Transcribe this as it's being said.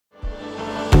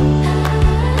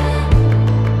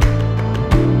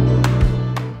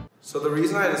the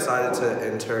reason I decided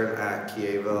to intern at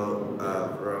Chievo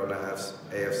Verona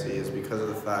AFC is because of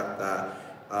the fact that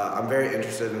I'm very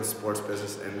interested in the sports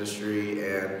business industry,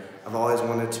 and I've always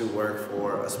wanted to work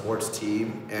for a sports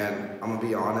team. And I'm gonna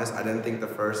be honest, I didn't think the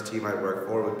first team I'd work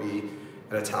for would be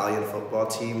an Italian football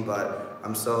team, but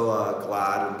I'm so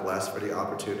glad and blessed for the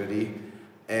opportunity.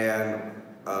 And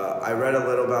I read a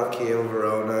little about Chievo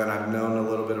Verona, and I've known a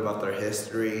little bit about their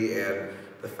history, and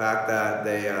the fact that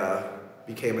they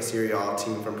became a Serie A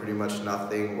team from pretty much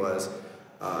nothing was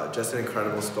just an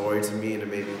incredible story to me, and it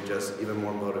made me just even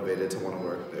more motivated to want to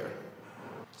work there.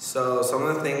 So some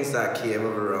of the things that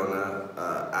Chievo Verona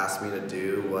asked me to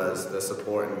do was the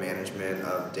support and management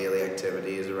of daily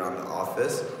activities around the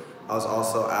office. I was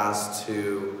also asked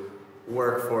to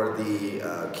work for the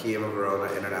Chievo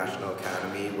Verona International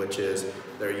Academy, which is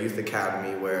their youth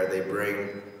academy where they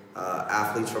bring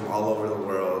athletes from all over the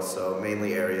world, so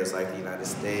mainly areas like the United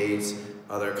States,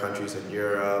 other countries in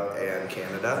Europe and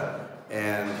Canada.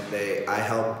 And I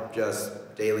help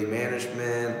just daily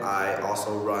management. I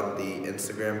also run the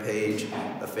Instagram page,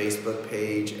 the Facebook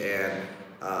page, and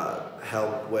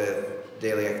help with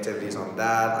daily activities on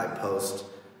that. I post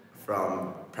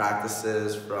from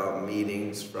practices, from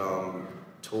meetings, from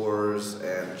tours,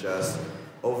 and just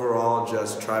overall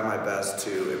just try my best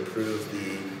to improve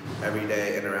the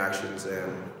everyday interactions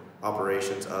and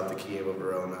operations of the Chievo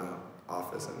Verona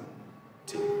office and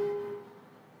team.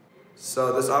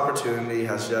 So this opportunity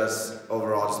has just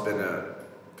overall just been a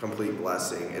complete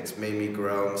blessing. It's made me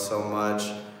grow so much.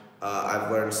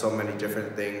 I've learned so many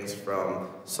different things, from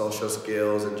social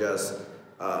skills and just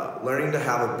learning to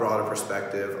have a broader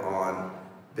perspective on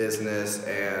business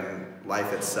and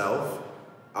life itself.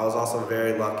 I was also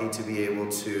very lucky to be able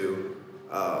to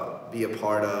be a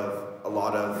part of a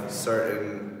lot of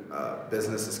certain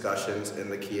business discussions in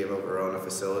the Chievo Verona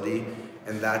facility,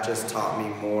 and that just taught me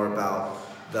more about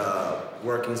the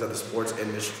workings of the sports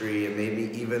industry and made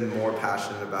me even more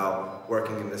passionate about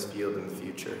working in this field in the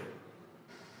future.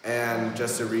 And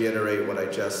just to reiterate what I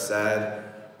just said,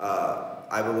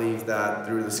 I believe that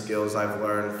through the skills I've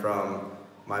learned from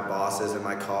my bosses and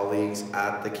my colleagues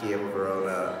at the Chievo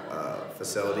Verona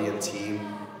facility and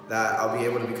team, that I'll be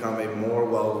able to become a more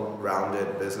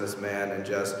well-rounded businessman and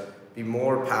just be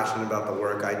more passionate about the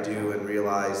work I do, and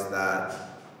realize that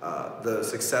the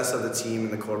success of the team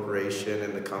and the corporation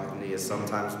and the company is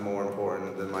sometimes more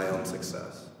important than my own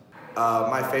success.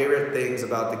 My favorite things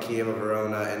about the Chievo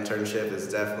Verona internship is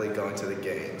definitely going to the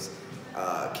games.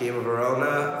 Chievo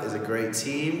Verona is a great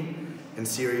team. In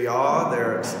Serie A,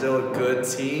 they're still a good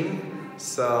team.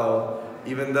 So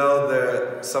even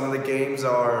though some of the games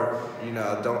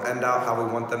don't end out how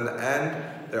we want them to end,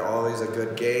 they're always a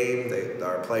good game.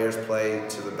 Our players play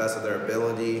to the best of their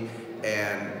ability,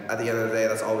 and at the end of the day,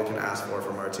 that's all we can ask for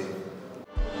from our team.